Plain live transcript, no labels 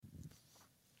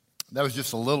That was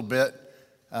just a little bit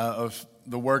of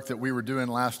the work that we were doing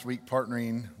last week,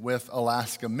 partnering with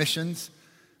Alaska Missions,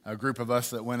 a group of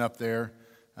us that went up there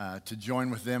to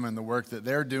join with them in the work that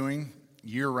they're doing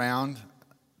year-round,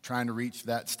 trying to reach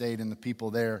that state and the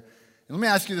people there. And let me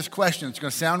ask you this question. It's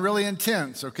going to sound really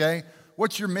intense, okay?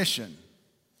 What's your mission?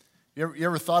 You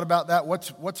ever thought about that?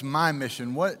 What's my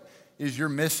mission? What is your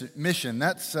mission?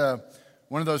 That's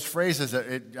one of those phrases that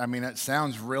it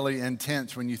sounds really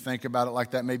intense when you think about it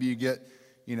like that. Maybe you get,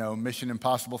 Mission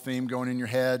Impossible theme going in your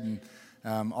head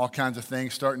and all kinds of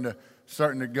things starting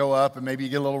to go up, and maybe you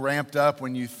get a little ramped up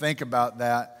when you think about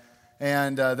that.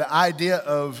 And the idea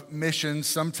of missions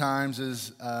sometimes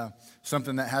is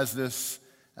something that has this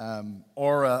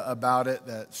aura about it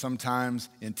that sometimes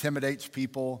intimidates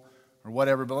people or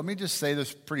whatever. But let me just say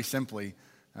this pretty simply.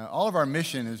 All of our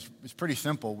mission is pretty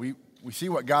simple. We see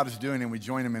what God is doing and we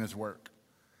join him in his work.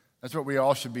 That's what we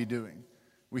all should be doing.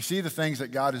 We see the things that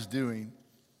God is doing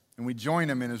and we join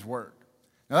him in his work.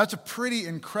 Now that's a pretty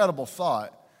incredible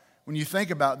thought when you think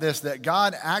about this, that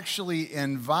God actually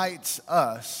invites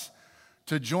us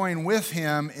to join with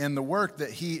him in the work that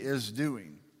he is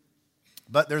doing.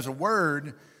 But there's a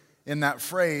word in that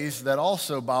phrase that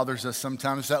also bothers us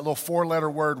sometimes. It's that little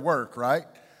four-letter word, work, right?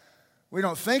 We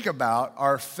don't think about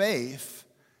our faith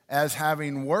as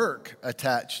having work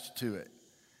attached to it.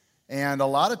 And a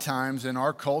lot of times in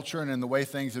our culture and in the way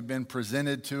things have been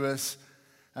presented to us,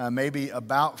 maybe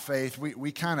about faith,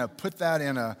 we kind of put that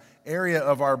in an area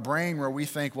of our brain where we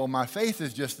think, well, my faith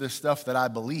is just this stuff that I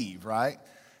believe, right?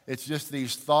 It's just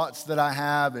these thoughts that I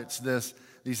have. It's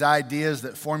these ideas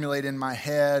that formulate in my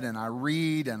head, and I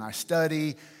read and I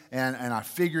study and I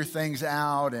figure things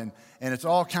out, and it's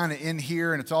all kind of in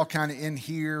here and it's all kind of in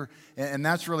here, and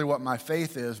that's really what my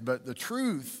faith is. But the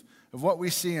truth of what we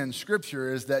see in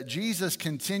Scripture is that Jesus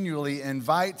continually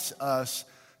invites us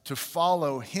to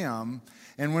follow him.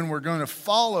 And when we're going to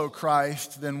follow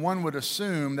Christ, then one would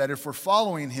assume that if we're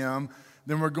following him,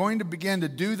 then we're going to begin to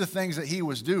do the things that he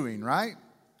was doing, right?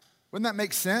 Wouldn't that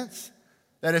make sense?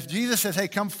 That if Jesus says, hey,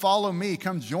 come follow me,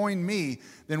 come join me,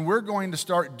 then we're going to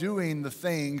start doing the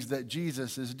things that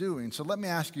Jesus is doing. So let me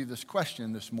ask you this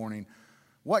question this morning.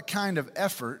 What kind of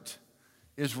effort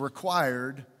is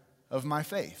required of my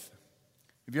faith?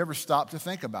 Have you ever stopped to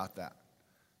think about that?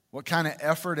 What kind of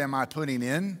effort am I putting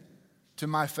in to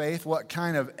my faith? What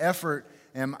kind of effort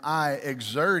am I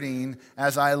exerting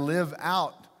as I live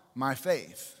out my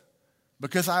faith?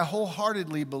 Because I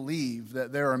wholeheartedly believe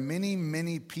that there are many,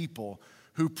 many people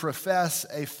who profess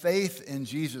a faith in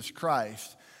Jesus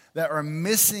Christ that are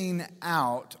missing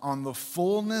out on the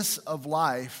fullness of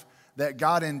life that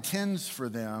God intends for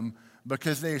them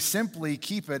because they simply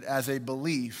keep it as a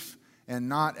belief and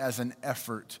not as an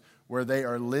effort where they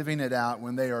are living it out,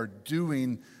 when they are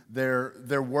doing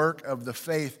their work of the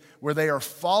faith, where they are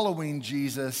following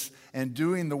Jesus and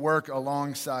doing the work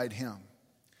alongside him.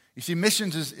 You see,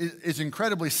 missions is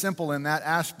incredibly simple in that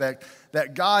aspect,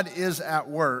 that God is at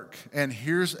work. And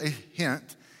here's a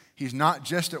hint. He's not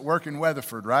just at work in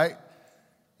Weatherford, right?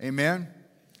 Amen?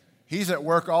 He's at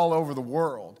work all over the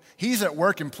world. He's at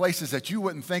work in places that you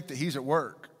wouldn't think that he's at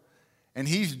work. And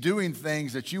he's doing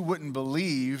things that you wouldn't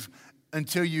believe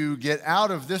until you get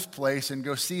out of this place and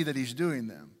go see that he's doing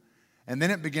them. And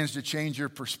then it begins to change your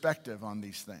perspective on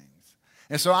these things.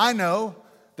 And so I know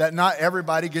that not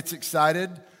everybody gets excited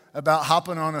about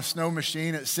hopping on a snow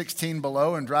machine at 16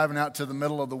 below and driving out to the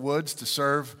middle of the woods to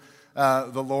serve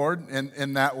the Lord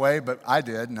in that way, but I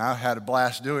did, and I had a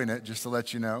blast doing it, just to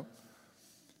let you know.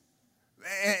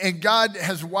 And God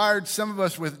has wired some of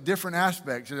us with different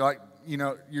aspects. Like,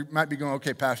 you might be going,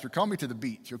 okay, Pastor, call me to the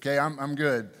beach, okay? I'm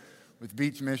good with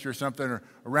beach ministry or something, or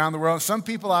around the world. Some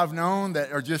people I've known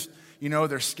that are just,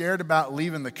 they're scared about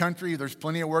leaving the country. There's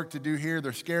plenty of work to do here.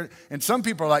 They're scared. And some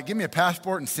people are like, give me a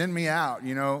passport and send me out.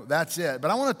 That's it. But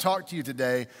I want to talk to you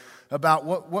today about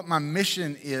what my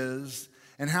mission is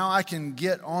and how I can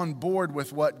get on board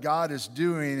with what God is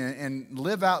doing and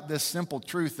live out this simple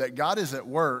truth that God is at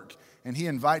work and he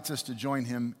invites us to join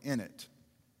him in it.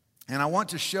 And I want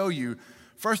to show you,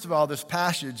 first of all, this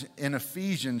passage in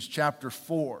Ephesians chapter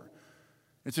 4.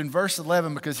 It's in verse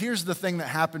 11, because here's the thing that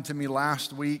happened to me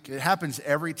last week. It happens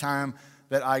every time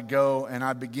that I go and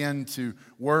I begin to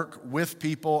work with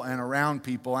people and around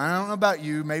people. And I don't know about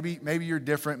you, maybe you're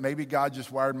different. Maybe God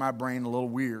just wired my brain a little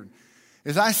weird.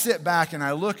 As I sit back and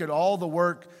I look at all the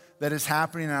work that is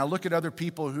happening, and I look at other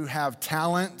people who have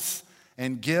talents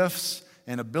and gifts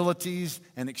and abilities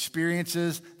and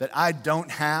experiences that I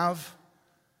don't have,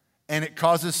 and it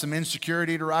causes some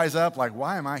insecurity to rise up, like,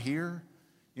 why am I here?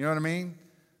 You know what I mean?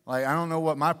 Like, I don't know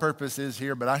what my purpose is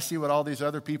here, but I see what all these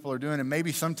other people are doing. And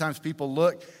maybe sometimes people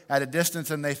look at a distance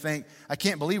and they think, I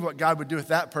can't believe what God would do with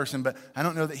that person, but I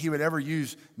don't know that he would ever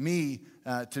use me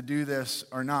to do this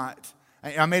or not.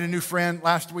 I made a new friend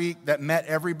last week that met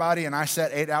everybody, and I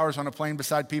sat 8 hours on a plane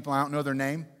beside people. I don't know their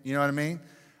name. You know what I mean?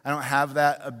 I don't have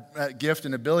that gift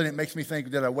and ability. It makes me think,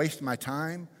 did I waste my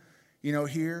time,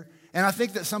 here? And I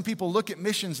think that some people look at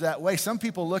missions that way. Some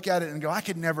people look at it and go, I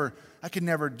could never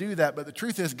do that. But the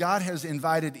truth is, God has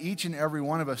invited each and every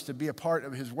one of us to be a part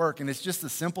of his work. And it's just the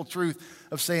simple truth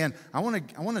of saying, I want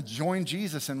to join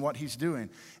Jesus in what he's doing.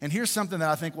 And here's something that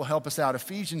I think will help us out.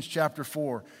 Ephesians chapter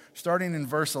 4, starting in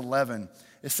verse 11.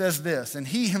 It says this, and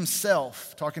he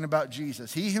himself, talking about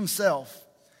Jesus, he himself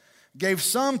gave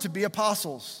some to be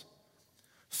apostles,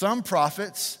 some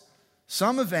prophets,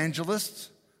 some evangelists,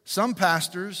 some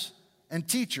pastors and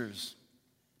teachers,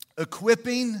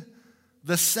 equipping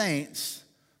the saints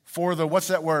for the, what's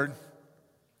that word?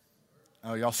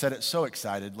 Oh, y'all said it so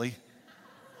excitedly.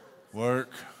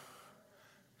 Work.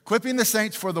 Equipping the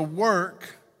saints for the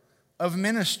work of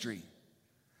ministry,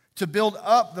 to build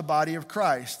up the body of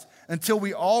Christ, until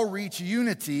we all reach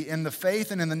unity in the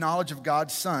faith and in the knowledge of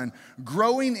God's Son,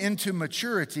 growing into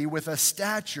maturity with a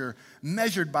stature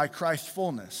measured by Christ's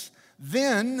fullness.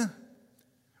 Then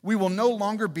we will no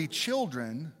longer be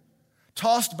children,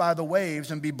 tossed by the waves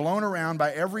and be blown around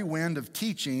by every wind of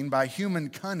teaching, by human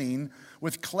cunning,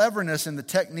 with cleverness in the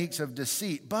techniques of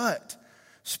deceit. But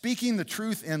speaking the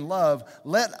truth in love,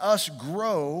 let us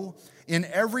grow in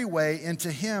every way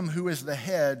into him who is the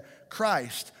head,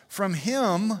 Christ. From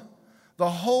him, the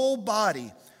whole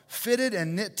body, fitted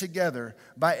and knit together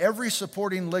by every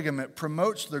supporting ligament,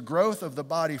 promotes the growth of the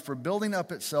body for building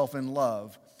up itself in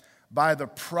love by the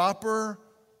proper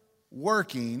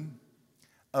working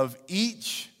of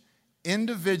each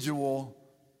individual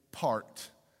part.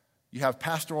 You have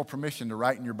pastoral permission to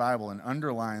write in your Bible and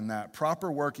underline that. Proper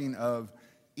working of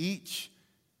each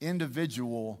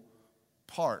individual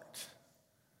part.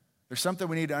 There's something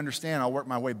we need to understand. I'll work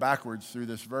my way backwards through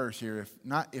this verse here.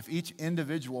 If each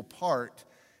individual part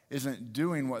isn't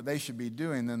doing what they should be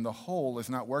doing, then the whole is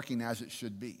not working as it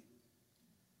should be.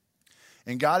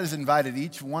 And God has invited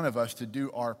each one of us to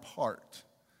do our part.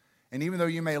 And even though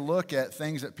you may look at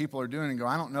things that people are doing and go,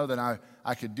 I don't know that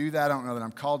I could do that. I don't know that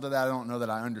I'm called to that. I don't know that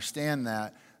I understand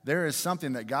that. There is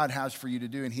something that God has for you to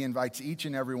do, and he invites each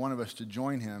and every one of us to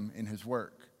join him in his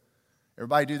work.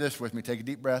 Everybody do this with me. Take a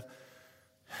deep breath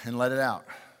and let it out.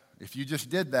 If you just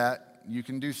did that, you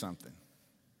can do something.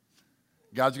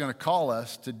 God's going to call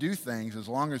us to do things as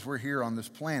long as we're here on this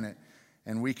planet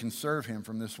and we can serve him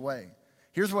from this way.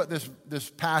 Here's what this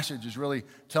passage is really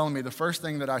telling me. The first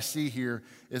thing that I see here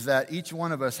is that each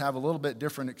one of us have a little bit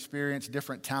different experience,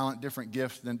 different talent, different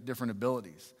gifts, and different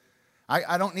abilities.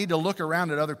 I don't need to look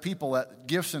around at other people at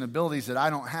gifts and abilities that I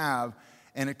don't have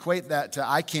and equate that to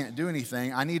I can't do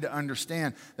anything. I need to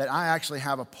understand that I actually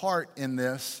have a part in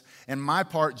this, and my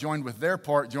part joined with their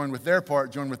part, joined with their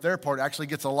part, joined with their part actually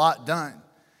gets a lot done.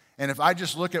 And if I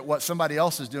just look at what somebody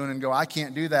else is doing and go, I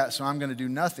can't do that, so I'm going to do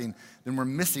nothing, then we're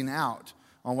missing out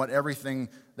on what everything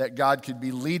that God could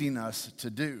be leading us to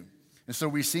do. And so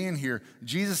we see in here,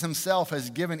 Jesus himself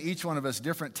has given each one of us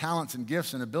different talents and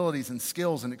gifts and abilities and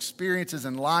skills and experiences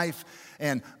in life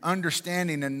and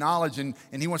understanding and knowledge. And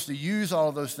he wants to use all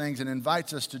of those things and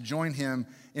invites us to join him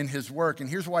in his work. And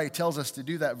here's why he tells us to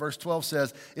do that. Verse 12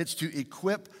 says, it's to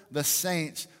equip the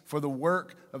saints for the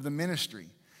work of the ministry.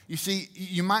 You see,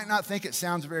 you might not think it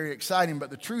sounds very exciting, but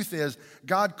the truth is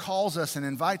God calls us and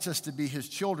invites us to be his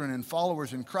children and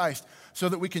followers in Christ so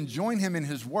that we can join him in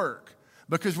his work.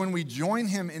 Because when we join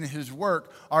him in his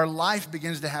work, our life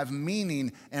begins to have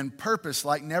meaning and purpose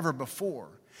like never before.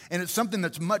 And it's something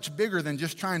that's much bigger than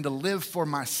just trying to live for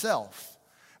myself.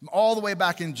 All the way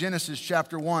back in Genesis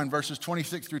chapter 1, verses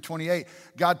 26 through 28,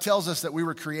 God tells us that we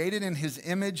were created in his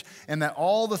image and that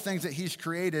all the things that he's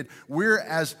created, we're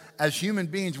as human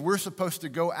beings, we're supposed to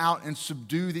go out and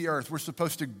subdue the earth. We're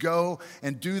supposed to go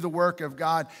and do the work of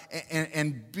God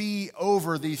and be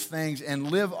over these things and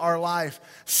live our life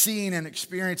seeing and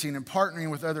experiencing and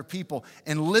partnering with other people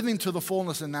and living to the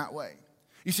fullness in that way.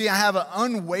 You see, I have an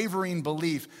unwavering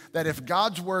belief that if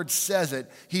God's word says it,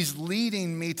 he's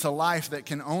leading me to life that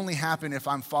can only happen if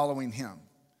I'm following him.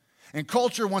 And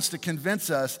culture wants to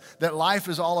convince us that life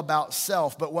is all about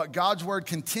self, but what God's word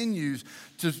continues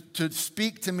to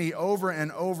speak to me over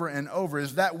and over and over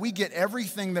is that we get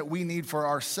everything that we need for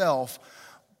ourselves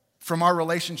from our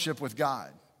relationship with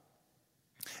God.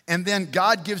 And then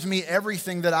God gives me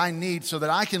everything that I need so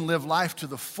that I can live life to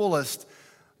the fullest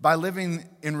by living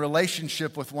in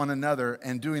relationship with one another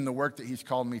and doing the work that he's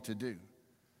called me to do.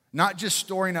 Not just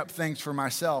storing up things for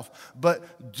myself,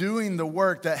 but doing the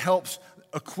work that helps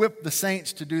equip the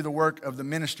saints to do the work of the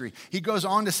ministry. He goes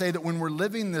on to say that when we're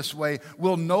living this way,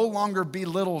 we'll no longer be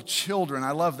little children.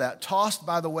 I love that. Tossed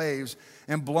by the waves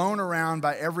and blown around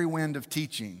by every wind of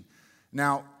teaching.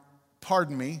 Now,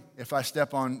 pardon me if I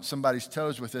step on somebody's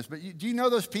toes with this, but do you know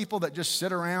those people that just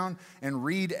sit around and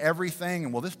read everything?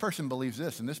 And, well, this person believes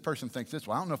this, and this person thinks this.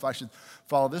 Well, I don't know if I should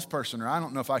follow this person, or I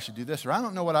don't know if I should do this, or I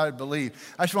don't know what I would believe.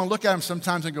 I just want to look at them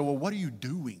sometimes and go, well, what are you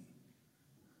doing?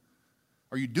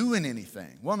 Are you doing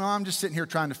anything? Well, no, I'm just sitting here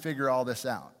trying to figure all this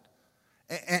out.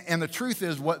 And the truth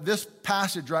is, what this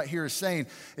passage right here is saying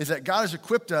is that God has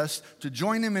equipped us to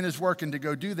join him in his work and to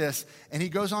go do this. And he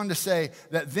goes on to say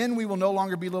that then we will no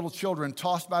longer be little children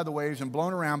tossed by the waves and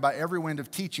blown around by every wind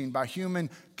of teaching, by human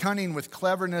cunning with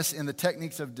cleverness in the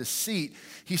techniques of deceit.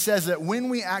 He says that when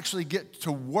we actually get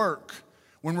to work,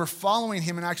 when we're following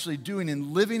him and actually doing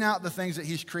and living out the things that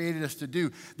he's created us to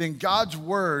do, then God's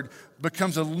word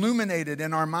becomes illuminated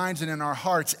in our minds and in our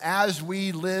hearts as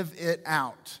we live it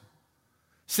out.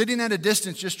 Sitting at a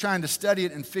distance just trying to study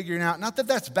it and figuring out, not that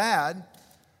that's bad,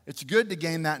 it's good to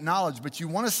gain that knowledge, but you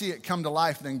want to see it come to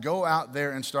life, then go out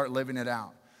there and start living it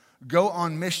out. Go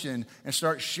on mission and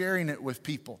start sharing it with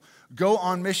people. Go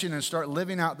on mission and start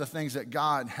living out the things that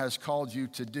God has called you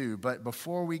to do. But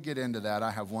before we get into that, I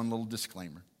have one little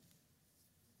disclaimer.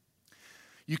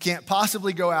 You can't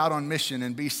possibly go out on mission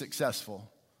and be successful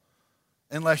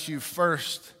unless you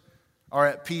first are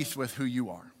at peace with who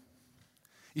you are.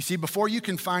 You see, before you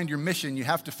can find your mission, you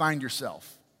have to find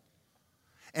yourself.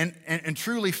 And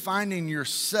truly finding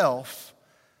yourself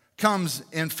comes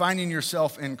in finding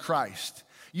yourself in Christ.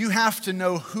 You have to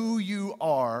know who you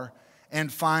are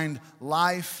and find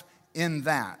life in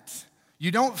that.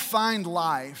 You don't find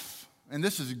life, and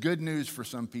this is good news for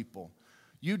some people,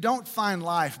 you don't find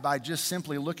life by just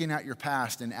simply looking at your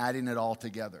past and adding it all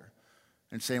together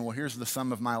and saying, well, here's the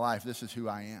sum of my life, this is who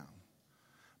I am.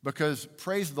 Because,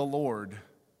 praise the Lord,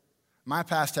 my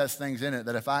past has things in it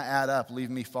that if I add up, leave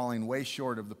me falling way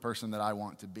short of the person that I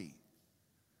want to be.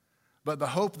 But the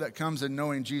hope that comes in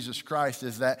knowing Jesus Christ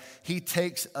is that he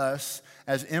takes us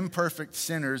as imperfect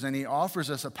sinners and he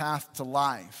offers us a path to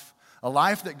life. A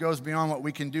life that goes beyond what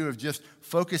we can do of just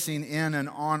focusing in and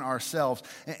on ourselves.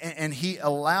 And he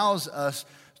allows us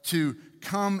to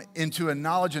come into a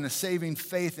knowledge and a saving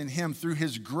faith in him through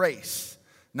his grace.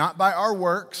 Not by our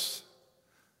works.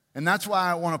 And that's why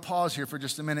I want to pause here for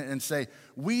just a minute and say,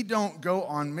 we don't go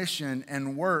on mission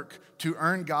and work to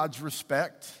earn God's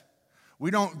respect. We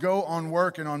don't go on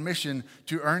work and on mission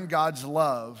to earn God's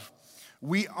love.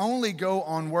 We only go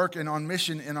on work and on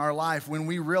mission in our life when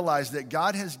we realize that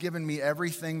God has given me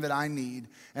everything that I need,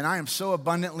 and I am so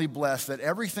abundantly blessed that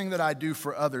everything that I do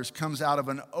for others comes out of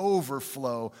an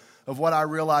overflow of what I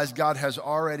realize God has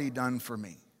already done for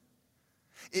me.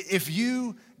 If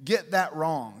you get that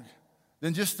wrong,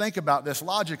 then just think about this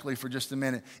logically for just a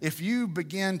minute. If you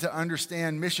begin to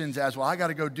understand missions as, well, I got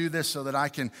to go do this so that I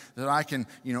can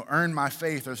earn my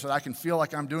faith, or so that I can feel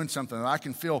like I'm doing something, that I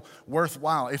can feel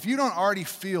worthwhile. If you don't already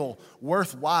feel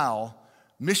worthwhile,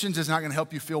 missions is not going to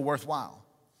help you feel worthwhile.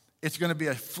 It's going to be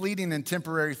a fleeting and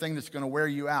temporary thing that's going to wear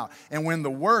you out. And when the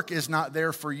work is not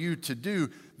there for you to do,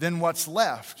 then what's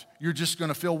left? You're just going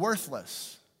to feel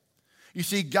worthless. You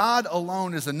see, God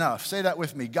alone is enough. Say that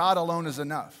with me. God alone is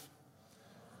enough.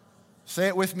 Say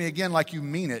it with me again like you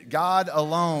mean it. God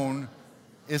alone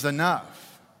is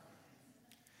enough.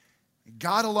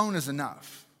 God alone is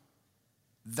enough.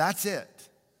 That's it.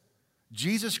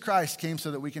 Jesus Christ came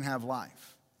so that we can have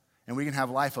life, and we can have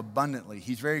life abundantly.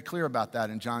 He's very clear about that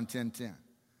in John 10:10.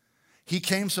 He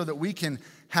came so that we can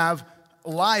have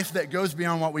life that goes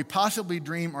beyond what we possibly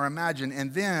dream or imagine,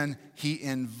 and then he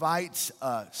invites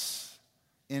us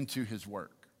into his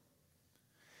work.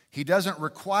 He doesn't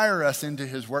require us into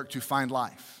his work to find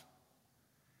life.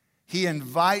 He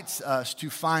invites us to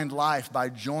find life by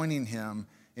joining him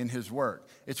in his work.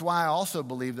 It's why I also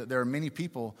believe that there are many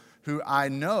people who I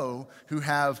know who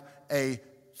have a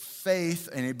faith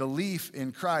and a belief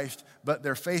in Christ, but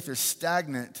their faith is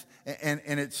stagnant and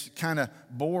it's kind of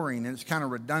boring and it's kind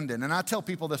of redundant. And I tell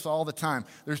people this all the time.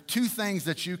 There's two things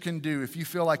that you can do if you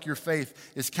feel like your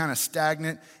faith is kind of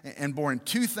stagnant and boring.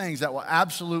 Two things that will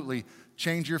absolutely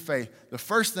change your faith. The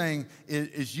first thing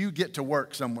is you get to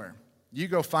work somewhere. You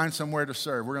go find somewhere to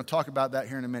serve. We're going to talk about that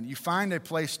here in a minute. You find a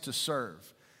place to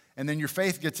serve. And then your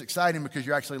faith gets exciting because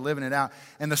you're actually living it out.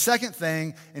 And the second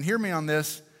thing, and hear me on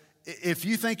this, if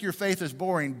you think your faith is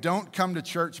boring, don't come to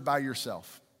church by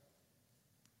yourself.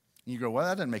 And you go, well,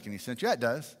 that doesn't make any sense. Yeah, it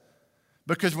does.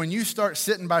 Because when you start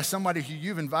sitting by somebody who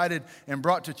you've invited and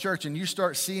brought to church and you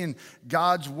start seeing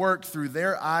God's work through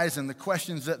their eyes and the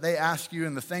questions that they ask you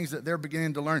and the things that they're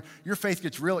beginning to learn, your faith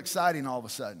gets real exciting all of a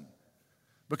sudden.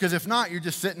 Because if not, you're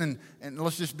just sitting and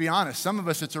let's just be honest, some of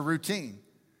us it's a routine.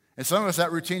 And some of us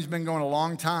that routine's been going a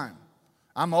long time.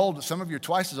 I'm old, some of you are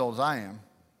twice as old as I am.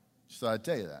 So I'd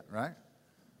tell you that, right?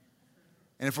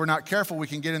 And if we're not careful, we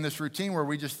can get in this routine where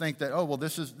we just think that, oh, well,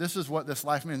 this is what this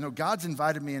life means. No, God's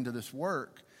invited me into this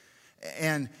work.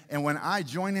 And when I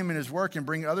join him in his work and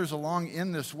bring others along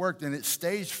in this work, then it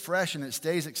stays fresh and it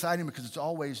stays exciting because it's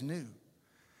always new.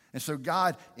 And so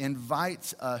God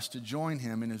invites us to join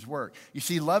him in his work. You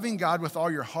see, loving God with all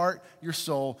your heart, your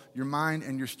soul, your mind,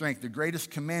 and your strength, the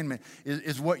greatest commandment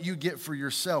is what you get for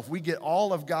yourself. We get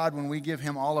all of God when we give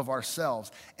him all of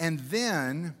ourselves. And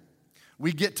then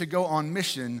we get to go on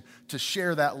mission to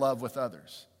share that love with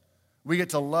others. We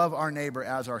get to love our neighbor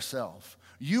as ourselves.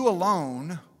 You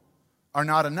alone are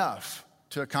not enough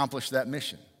to accomplish that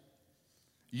mission.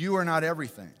 You are not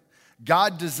everything.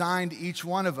 God designed each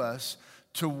one of us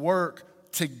to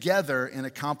work together in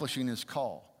accomplishing his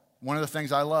call. One of the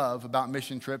things I love about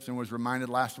mission trips and was reminded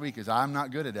last week is I'm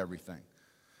not good at everything.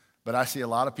 But I see a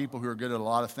lot of people who are good at a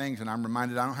lot of things, and I'm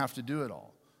reminded I don't have to do it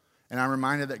all. And I'm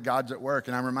reminded that God's at work,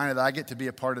 and I'm reminded that I get to be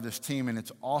a part of this team, and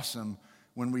it's awesome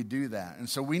when we do that. And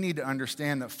so we need to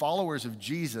understand that followers of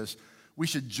Jesus, we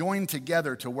should join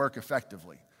together to work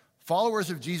effectively. Followers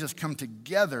of Jesus come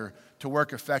together to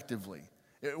work effectively.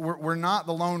 We're not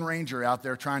the Lone Ranger out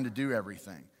there trying to do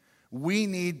everything. We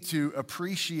need to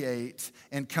appreciate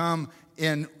and come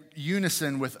in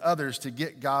unison with others to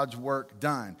get God's work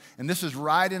done. And this is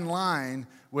right in line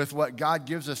with what God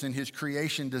gives us in his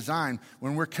creation design.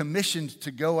 When we're commissioned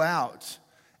to go out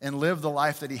and live the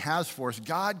life that he has for us,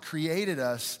 God created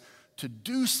us to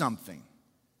do something.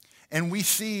 And we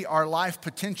see our life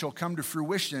potential come to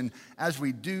fruition as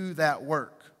we do that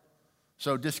work.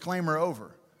 So disclaimer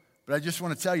over. But I just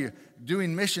want to tell you,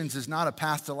 doing missions is not a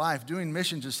path to life. Doing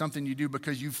missions is something you do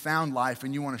because you've found life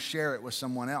and you want to share it with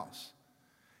someone else.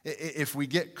 If we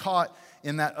get caught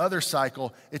in that other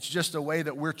cycle, it's just a way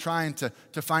that we're trying to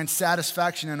find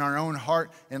satisfaction in our own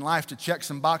heart and life, to check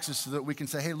some boxes so that we can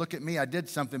say, hey, look at me, I did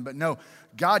something. But no,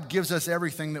 God gives us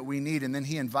everything that we need, and then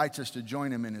he invites us to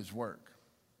join him in his work.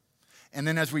 And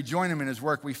then as we join him in his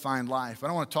work, we find life. But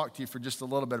I want to talk to you for just a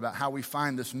little bit about how we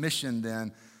find this mission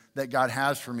then that God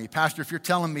has for me. Pastor, if you're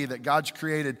telling me that God's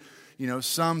created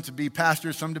some to be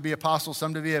pastors, some to be apostles,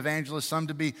 some to be evangelists, some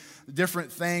to be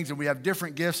different things, and we have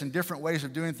different gifts and different ways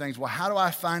of doing things. Well, how do I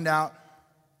find out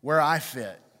where I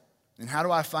fit? And how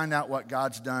do I find out what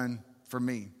God's done for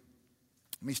me?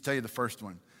 Let me tell you the first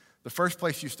one. The first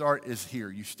place you start is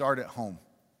here. You start at home.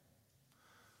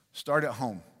 Start at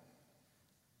home.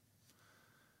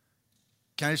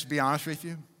 Can I just be honest with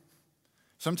you?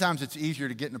 Sometimes it's easier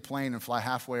to get in a plane and fly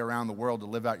halfway around the world to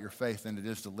live out your faith than it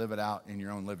is to live it out in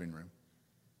your own living room.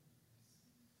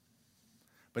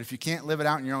 But if you can't live it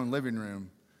out in your own living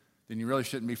room, then you really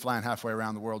shouldn't be flying halfway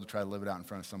around the world to try to live it out in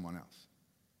front of someone else.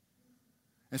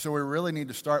 And so we really need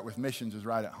to start with missions is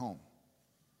right at home.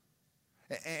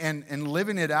 And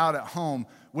living it out at home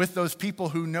with those people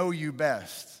who know you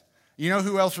best. You know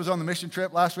who else was on the mission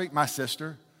trip last week? My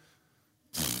sister.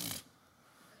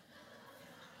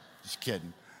 Just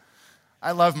kidding.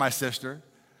 I love my sister,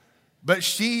 but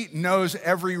she knows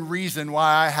every reason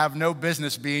why I have no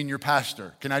business being your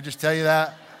pastor. Can I just tell you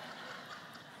that?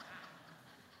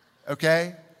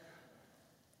 Okay?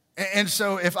 And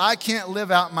so if I can't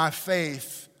live out my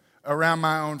faith around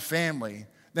my own family,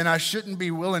 then I shouldn't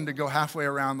be willing to go halfway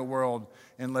around the world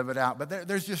and live it out. But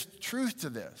there's just truth to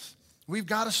this. We've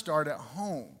got to start at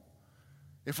home.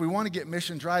 If we want to get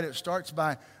missions right, it starts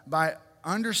by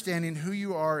understanding who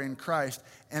you are in Christ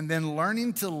and then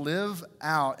learning to live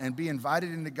out and be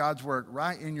invited into God's work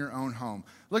right in your own home.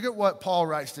 Look at what Paul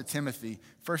writes to Timothy,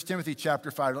 1 Timothy chapter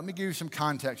 5. Let me give you some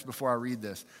context before I read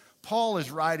this. Paul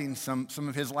is writing some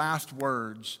of his last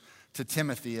words to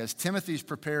Timothy as Timothy's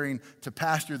preparing to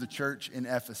pastor the church in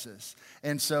Ephesus.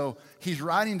 And so he's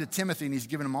writing to Timothy and he's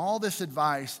giving him all this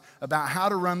advice about how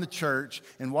to run the church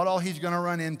and what all he's going to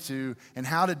run into and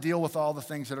how to deal with all the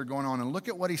things that are going on. And look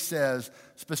at what he says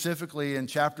specifically in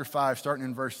chapter 5, starting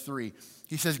in verse 3.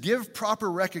 He says, give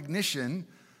proper recognition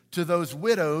to those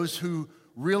widows who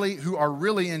are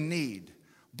really in need.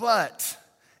 But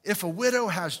if a widow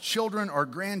has children or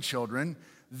grandchildren,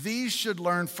 these should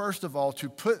learn, first of all, to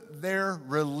put their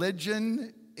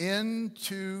religion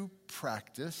into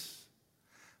practice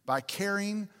by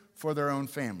caring for their own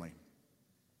family.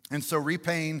 And so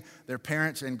repaying their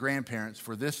parents and grandparents,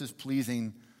 for this is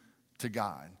pleasing to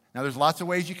God. Now, there's lots of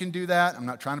ways you can do that. I'm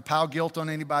not trying to pile guilt on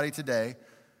anybody today.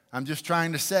 I'm just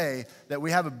trying to say that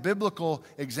we have a biblical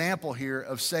example here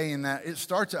of saying that it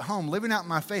starts at home. Living out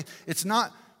my faith, it's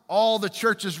not all the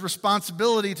church's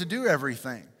responsibility to do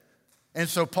everything. And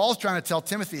so Paul's trying to tell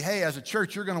Timothy, hey, as a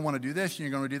church, you're going to want to do this and you're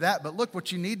going to do that. But look, what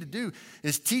you need to do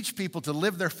is teach people to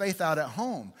live their faith out at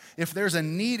home. If there's a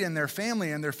need in their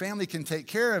family and their family can take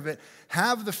care of it,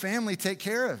 have the family take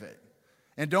care of it.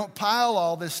 And don't pile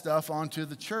all this stuff onto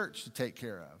the church to take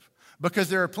care of. Because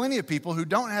there are plenty of people who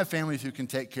don't have families who can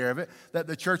take care of it, that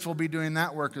the church will be doing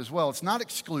that work as well. It's not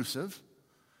exclusive,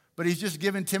 but he's just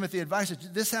giving Timothy advice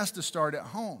that this has to start at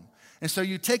home. And so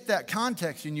you take that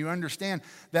context and you understand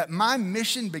that my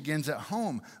mission begins at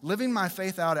home, living my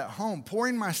faith out at home,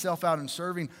 pouring myself out and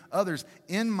serving others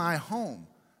in my home.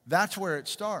 That's where it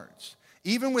starts.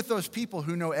 Even with those people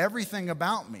who know everything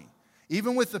about me,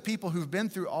 even with the people who've been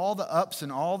through all the ups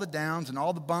and all the downs and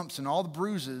all the bumps and all the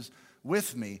bruises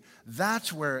with me,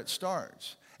 that's where it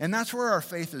starts. And that's where our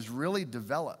faith is really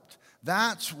developed.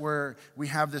 That's where we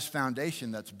have this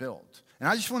foundation that's built. And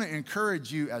I just want to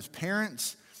encourage you as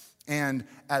parents and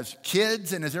as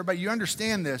kids and as everybody, you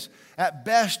understand this. At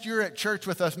best, you're at church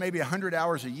with us maybe 100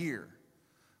 hours a year.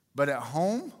 But at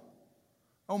home,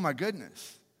 oh my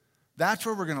goodness, that's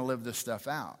where we're going to live this stuff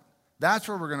out. That's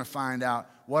where we're going to find out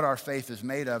what our faith is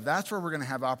made of. That's where we're going to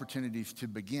have opportunities to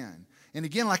begin. And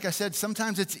again, like I said,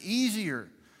 sometimes it's easier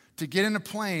to get in a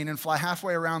plane and fly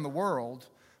halfway around the world.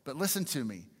 But listen to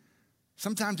me.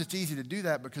 Sometimes it's easy to do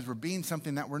that because we're being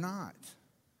something that we're not.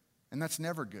 And that's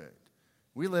never good.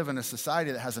 We live in a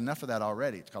society that has enough of that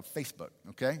already. It's called Facebook,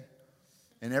 okay?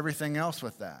 And everything else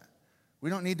with that. We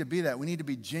don't need to be that. We need to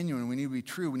be genuine. We need to be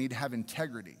true. We need to have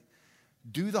integrity.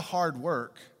 Do the hard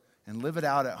work and live it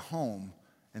out at home,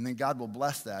 and then God will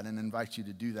bless that and invite you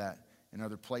to do that in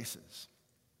other places.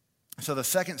 So the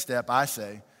second step, I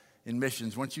say, in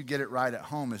missions, once you get it right at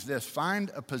home, is this.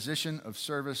 Find a position of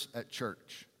service at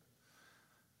church.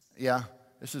 Yeah,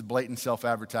 this is blatant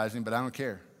self-advertising, but I don't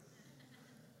care.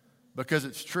 Because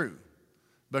it's true.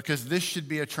 Because this should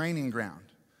be a training ground.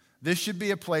 This should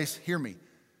be a place, hear me,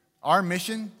 our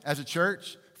mission as a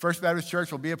church, First Baptist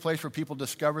Church, will be a place where people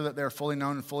discover that they're fully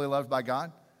known and fully loved by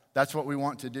God. That's what we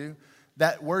want to do.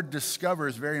 That word discover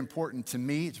is very important to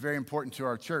me. It's very important to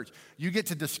our church. You get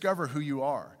to discover who you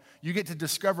are. You get to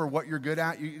discover what you're good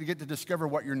at. You get to discover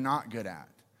what you're not good at.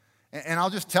 And I'll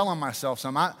just tell on myself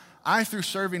some. I, through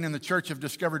serving in the church, have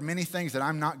discovered many things that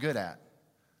I'm not good at.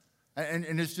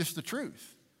 And it's just the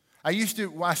truth.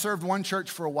 I served one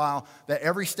church for a while that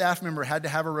every staff member had to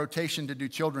have a rotation to do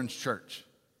children's church.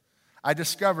 I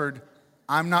discovered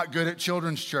I'm not good at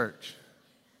children's church.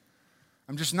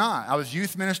 I'm just not. I was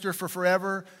youth minister for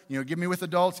forever. Give me with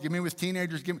adults, give me with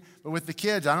teenagers, but with the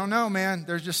kids, I don't know, man.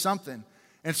 There's just something.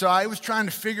 And so I was trying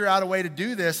to figure out a way to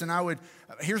do this, and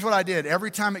here's what I did.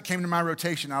 Every time it came to my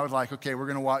rotation, I was like, okay, we're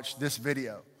going to watch this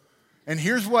video. And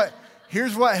here's what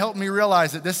helped me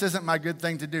realize that this isn't my good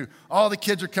thing to do. All the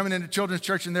kids are coming into children's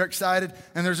church, and they're excited,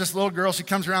 and there's this little girl. She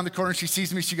comes around the corner, and she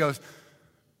sees me. She goes,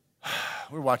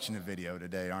 we're watching a video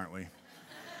today, aren't we?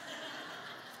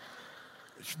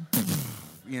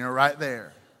 Right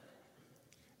there.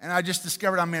 And I just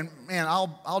discovered,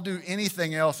 I'll do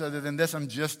anything else other than this. I'm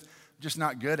just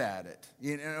not good at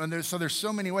it. And there's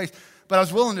so many ways. But I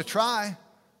was willing to try.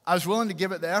 I was willing to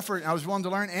give it the effort. And I was willing to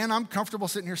learn. And I'm comfortable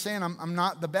sitting here saying I'm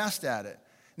not the best at it.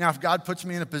 Now, if God puts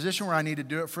me in a position where I need to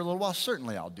do it for a little while,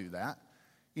 certainly I'll do that.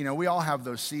 We all have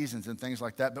those seasons and things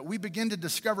like that. But we begin to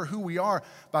discover who we are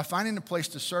by finding a place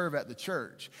to serve at the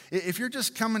church. If you're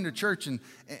just coming to church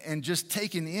and just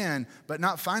taking in, but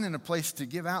not finding a place to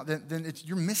give out, then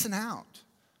you're missing out.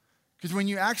 Because when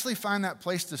you actually find that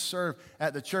place to serve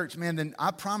at the church, man, then I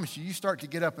promise you start to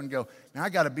get up and go, man, I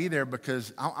got to be there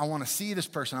because I want to see this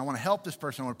person. I want to help this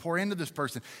person. I want to pour into this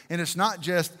person. And it's not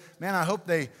just, man, I hope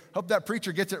that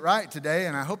preacher gets it right today,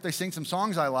 and I hope they sing some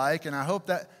songs I like, and I hope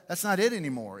that's not it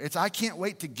anymore. It's I can't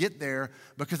wait to get there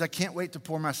because I can't wait to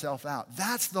pour myself out.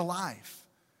 That's the life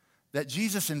that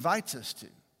Jesus invites us to.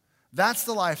 That's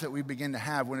the life that we begin to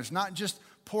have when it's not just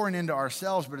pouring into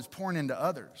ourselves, but it's pouring into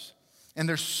others. And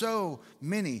there's so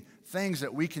many things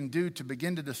that we can do to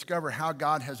begin to discover how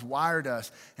God has wired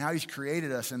us and how he's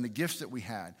created us and the gifts that we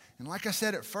had. And like I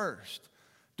said at first,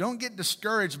 don't get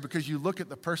discouraged because you look at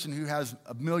the person who has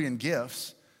a million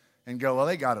gifts and go, well,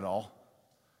 they got it all.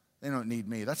 They don't need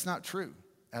me. That's not true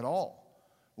at all.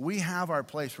 We have our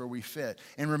place where we fit.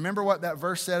 And remember what that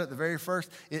verse said at the very first?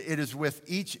 It is with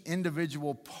each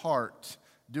individual part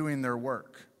doing their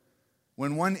work.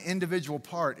 When one individual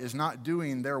part is not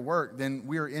doing their work, then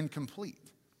we are incomplete.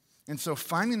 And so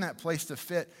finding that place to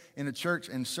fit in a church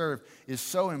and serve is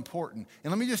so important.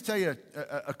 And let me just tell you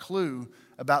a clue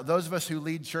about those of us who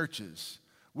lead churches.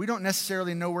 We don't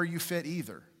necessarily know where you fit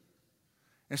either.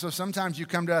 And so sometimes you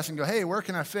come to us and go, hey, where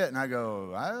can I fit? And I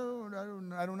go,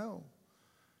 I don't know.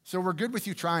 So we're good with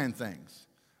you trying things.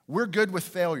 We're good with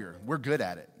failure. We're good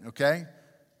at it, okay?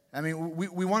 I mean,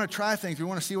 we want to try things. We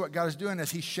want to see what God is doing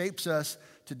as he shapes us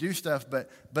to do stuff,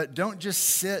 but don't just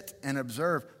sit and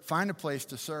observe. Find a place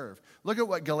to serve. Look at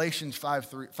what Galatians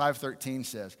 5:13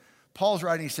 says. Paul's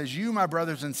writing, he says, you, my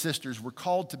brothers and sisters, were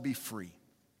called to be free.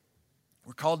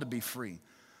 We're called to be free.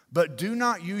 But do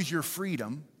not use your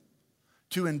freedom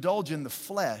to indulge in the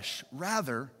flesh.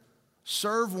 Rather,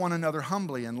 serve one another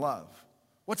humbly in love.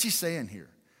 What's he saying here?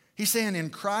 He's saying in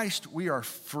Christ we are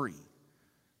free.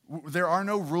 There are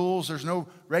no rules, there's no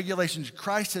regulations.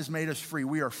 Christ has made us free.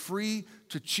 We are free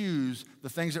to choose the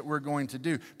things that we're going to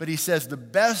do. But he says the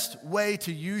best way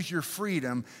to use your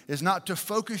freedom is not to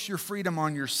focus your freedom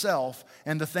on yourself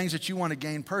and the things that you want to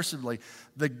gain personally.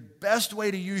 The best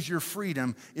way to use your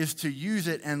freedom is to use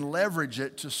it and leverage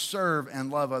it to serve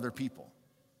and love other people.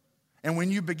 And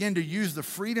when you begin to use the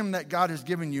freedom that God has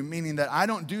given you, meaning that I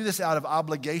don't do this out of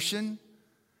obligation,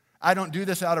 I don't do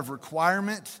this out of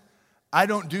requirement, I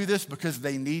don't do this because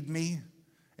they need me,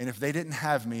 and if they didn't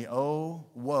have me, oh,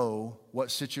 woe,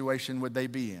 what situation would they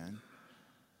be in?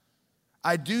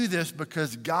 I do this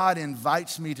because God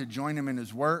invites me to join him in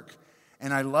his work,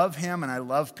 and I love him, and I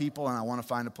love people, and I want to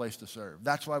find a place to serve.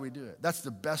 That's why we do it. That's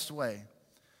the best way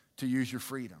to use your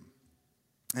freedom.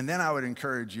 And then I would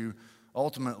encourage you,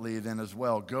 ultimately then as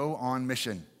well, go on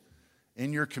mission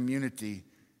in your community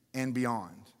and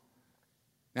beyond.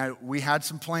 Now, we had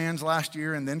some plans last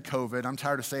year and then COVID. I'm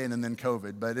tired of saying and then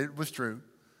COVID, but it was true.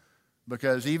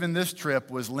 Because even this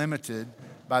trip was limited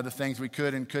by the things we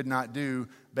could and could not do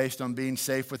based on being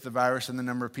safe with the virus and the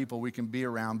number of people we can be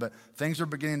around. But things are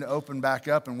beginning to open back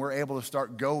up and we're able to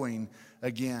start going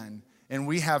again. And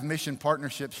we have mission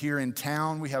partnerships here in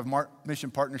town. We have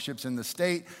mission partnerships in the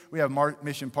state. We have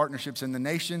mission partnerships in the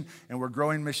nation. And we're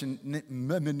growing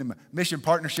mission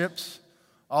partnerships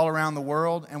all around the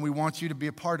world. And we want you to be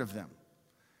a part of them.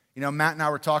 You know, Matt and I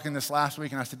were talking this last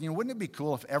week. And I said, wouldn't it be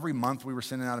cool if every month we were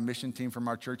sending out a mission team from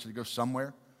our church to go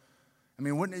somewhere? I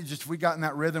mean, wouldn't it just, we got in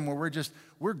that rhythm where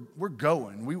we're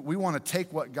going. We want to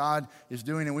take what God is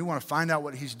doing and we want to find out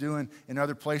what he's doing in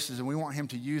other places and we want him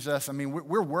to use us. I mean,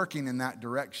 we're working in that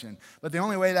direction. But the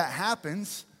only way that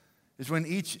happens is when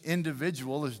each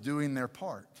individual is doing their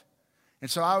part. And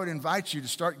so I would invite you to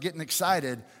start getting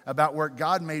excited about what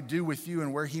God may do with you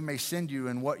and where he may send you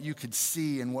and what you could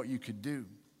see and what you could do.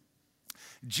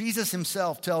 Jesus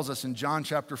himself tells us in John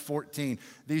chapter 14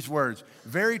 these words,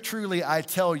 "Very truly I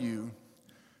tell you,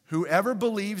 whoever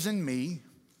believes in me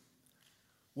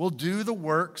will do the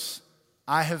works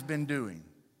I have been doing."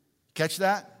 Catch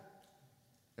that?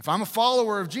 If I'm a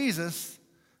follower of Jesus,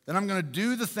 then I'm going to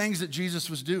do the things that Jesus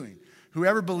was doing.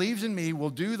 Whoever believes in me will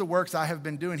do the works I have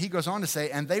been doing. He goes on to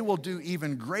say, and they will do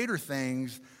even greater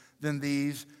things than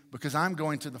these because I'm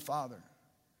going to the Father.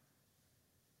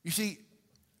 You see,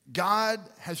 God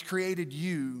has created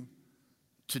you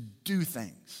to do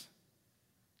things,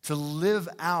 to live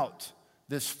out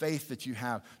this faith that you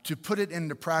have, to put it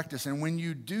into practice. And when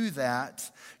you do that,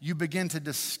 you begin to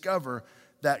discover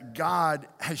that God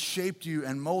has shaped you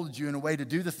and molded you in a way to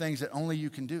do the things that only you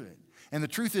can do it. And the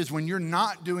truth is, when you're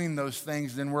not doing those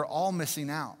things, then we're all missing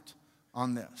out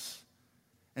on this.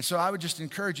 And so I would just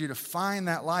encourage you to find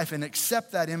that life and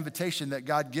accept that invitation that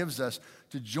God gives us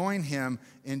to join him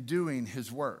in doing his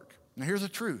work. Now here's the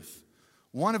truth.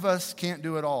 One of us can't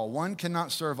do it all. One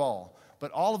cannot serve all.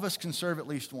 But all of us can serve at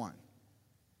least one.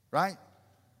 Right?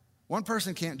 One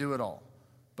person can't do it all.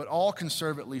 But all can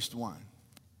serve at least one.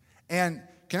 And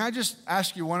can I just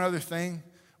ask you one other thing?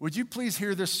 Would you please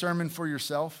hear this sermon for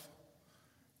yourself?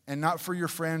 And not for your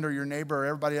friend or your neighbor or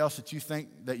everybody else that you think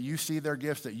that you see their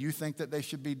gifts that you think that they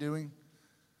should be doing?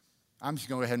 I'm just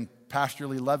going to go ahead and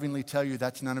pastorally, lovingly tell you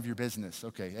that's none of your business.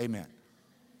 Okay, amen.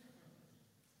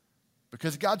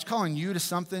 Because God's calling you to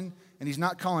something, and he's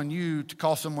not calling you to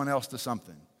call someone else to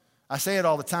something. I say it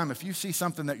all the time. If you see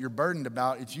something that you're burdened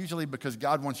about, it's usually because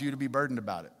God wants you to be burdened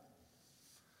about it.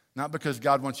 Not because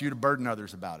God wants you to burden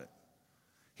others about it.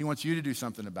 He wants you to do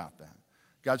something about that.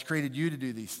 God's created you to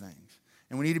do these things.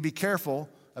 And we need to be careful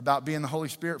about being the Holy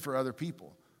Spirit for other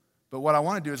people. But what I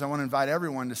want to do is I want to invite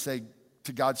everyone to say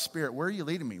to God's Spirit, where are you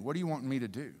leading me? What do you want me to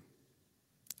do?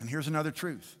 And here's another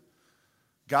truth.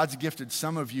 God's gifted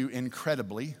some of you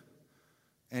incredibly,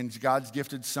 and God's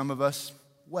gifted some of us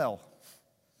well.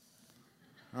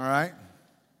 All right?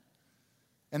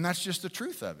 And that's just the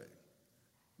truth of it.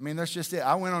 I mean, that's just it.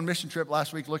 I went on a mission trip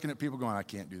last week looking at people going, I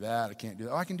can't do that, I can't do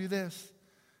that. Oh, I can do this.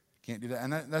 Can't do that.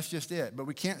 And that's just it. But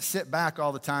we can't sit back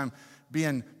all the time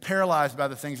being paralyzed by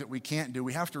the things that we can't do.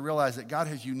 We have to realize that God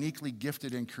has uniquely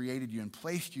gifted and created you and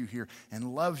placed you here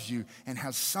and loves you and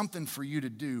has something for you to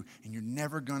do, and you're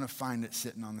never going to find it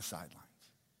sitting on the sidelines.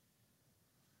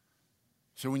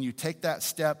 So when you take that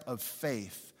step of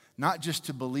faith, not just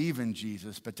to believe in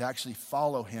Jesus, but to actually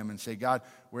follow him and say, God,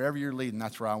 wherever you're leading,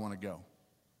 that's where I want to go.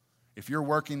 If you're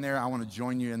working there, I want to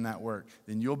join you in that work.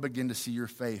 Then you'll begin to see your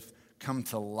faith come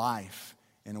to life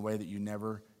in a way that you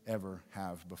never, ever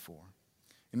have before.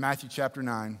 In Matthew chapter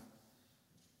 9,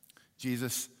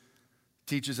 Jesus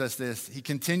teaches us this. He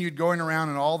continued going around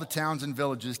in all the towns and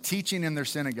villages, teaching in their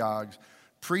synagogues,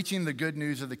 preaching the good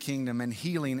news of the kingdom, and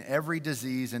healing every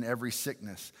disease and every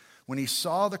sickness. When he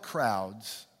saw the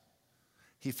crowds,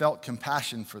 he felt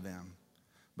compassion for them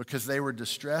because they were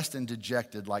distressed and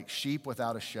dejected like sheep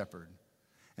without a shepherd.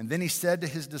 And then he said to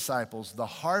his disciples, the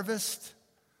harvest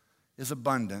is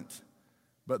abundant,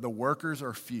 but the workers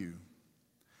are few.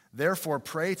 Therefore,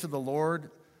 pray to the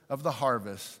Lord of the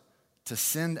harvest to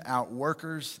send out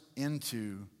workers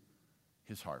into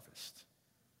his harvest.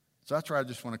 So that's where I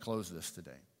just want to close this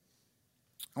today.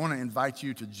 I want to invite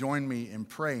you to join me in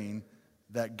praying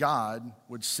that God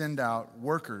would send out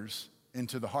workers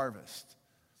into the harvest.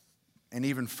 And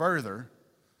even further,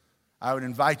 I would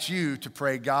invite you to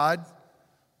pray, God,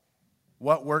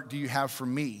 what work do you have for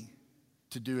me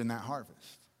to do in that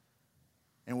harvest?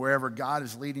 And wherever God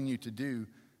is leading you to do,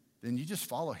 then you just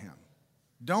follow him.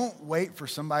 Don't wait for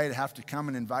somebody to have to come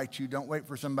and invite you. Don't wait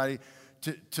for somebody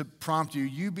to prompt you.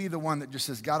 You be the one that just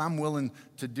says, God, I'm willing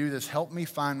to do this. Help me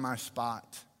find my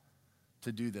spot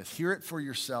to do this. Hear it for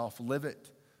yourself. Live it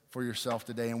for yourself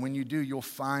today. And when you do, you'll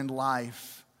find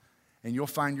life and you'll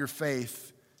find your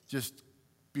faith just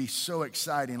be so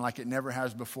exciting like it never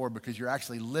has before because you're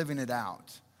actually living it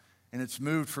out. And it's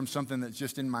moved from something that's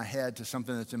just in my head to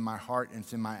something that's in my heart and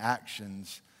it's in my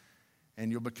actions.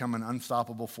 And you'll become an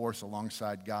unstoppable force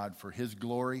alongside God for his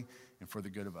glory and for the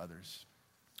good of others.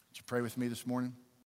 Would you pray with me this morning?